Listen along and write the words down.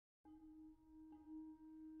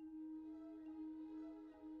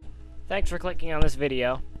Thanks for clicking on this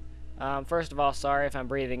video. First of all, sorry if I'm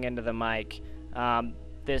breathing into the mic.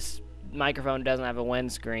 This microphone doesn't have a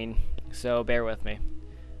windscreen, so bear with me.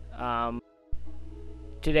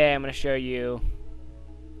 Today I'm going to show you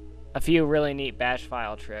a few really neat batch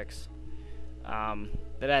file tricks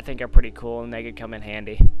that I think are pretty cool and they could come in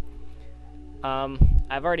handy.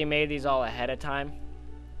 I've already made these all ahead of time.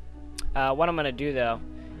 What I'm going to do though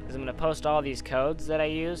is I'm going to post all these codes that I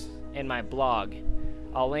use in my blog.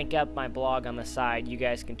 I'll link up my blog on the side. You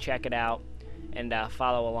guys can check it out and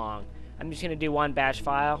follow along. I'm just going to do one batch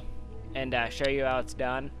file and show you how it's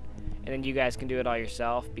done, and then you guys can do it all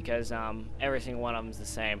yourself because every single one of them is the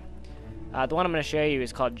same. The one I'm going to show you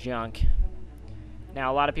is called junk.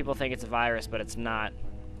 Now a lot of people think it's a virus, but it's not.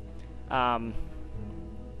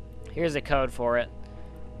 Here's the code for it.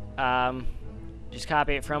 Just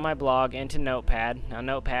copy it from my blog into Notepad. Now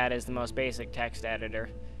Notepad is the most basic text editor.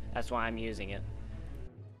 That's why I'm using it.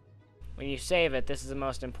 When you save it, this is the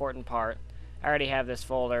most important part. I already have this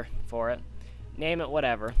folder for it. Name it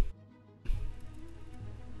whatever.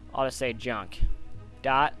 I'll just say junk.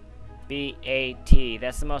 .bat.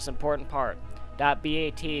 That's the most important part. .bat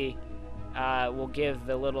will give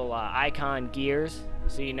the little icon gears,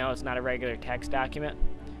 so you know it's not a regular text document.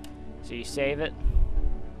 So you save it.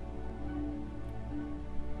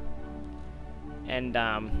 And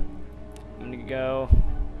I'm going to go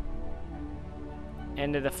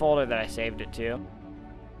into the folder that I saved it to.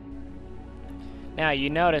 Now you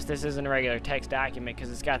notice this isn't a regular text document because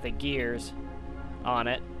it's got the gears on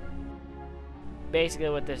it. Basically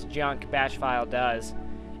what this junk batch file does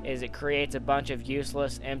is it creates a bunch of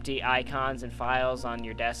useless empty icons and files on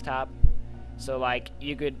your desktop. So like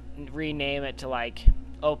you could rename it to like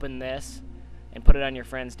open this and put it on your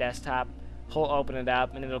friend's desktop. He'll open it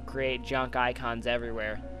up and it'll create junk icons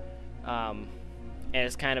everywhere. And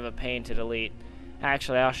it's kind of a pain to delete.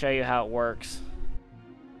 Actually, I'll show you how it works.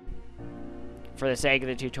 For the sake of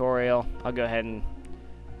the tutorial, I'll go ahead and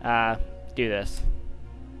do this.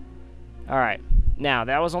 Alright, now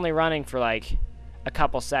that was only running for like a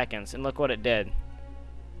couple seconds, and look what it did.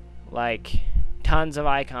 Like, tons of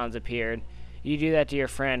icons appeared. You do that to your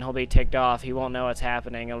friend, he'll be ticked off, he won't know what's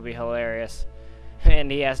happening, it'll be hilarious.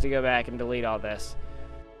 And he has to go back and delete all this.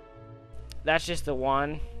 That's just the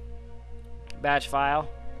one batch file.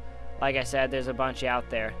 Like I said, there's a bunch out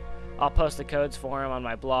there. I'll post the codes for them on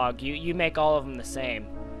my blog. You make all of them the same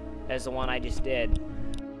as the one I just did.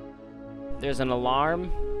 There's an alarm,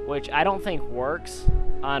 which I don't think works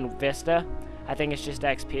on Vista. I think it's just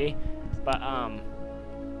XP. But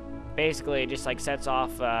basically it just like sets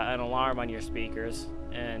off an alarm on your speakers.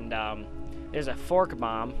 And there's a fork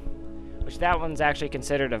bomb, which that one's actually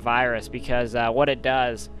considered a virus because what it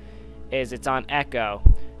does is it's on echo.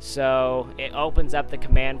 So it opens up the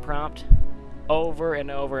command prompt over and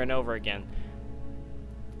over and over again.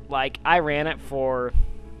 Like I ran it for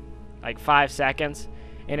like 5 seconds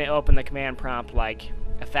and it opened the command prompt like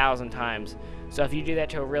 1,000 times. So if you do that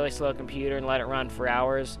to a really slow computer and let it run for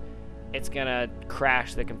hours, it's gonna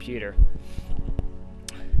crash the computer.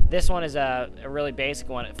 This one is a really basic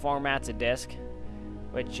one. It formats a disk,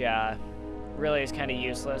 which really is kind of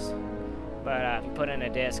useless. But if you put in a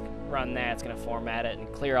disk, run that, it's going to format it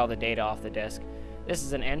and clear all the data off the disk. This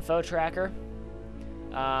is an info tracker.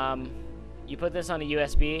 You put this on a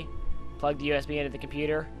USB, plug the USB into the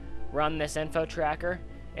computer, run this info tracker.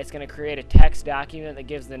 It's going to create a text document that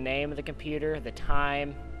gives the name of the computer, the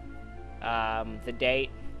time, the date,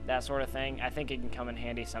 that sort of thing. I think it can come in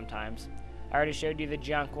handy sometimes. I already showed you the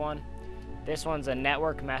junk one. This one's a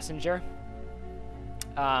network messenger.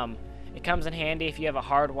 It comes in handy if you have a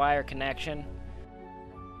hardwire connection.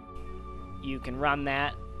 You can run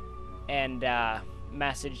that and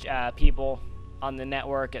message people on the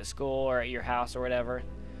network at school or at your house or whatever.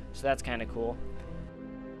 So that's kind of cool.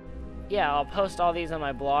 Yeah, I'll post all these on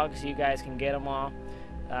my blog so you guys can get them all.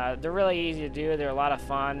 They're really easy to do. They're a lot of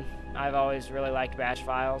fun. I've always really liked batch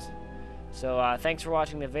files. So thanks for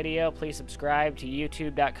watching the video. Please subscribe to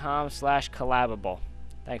youtube.com/collabable.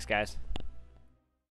 Thanks, guys.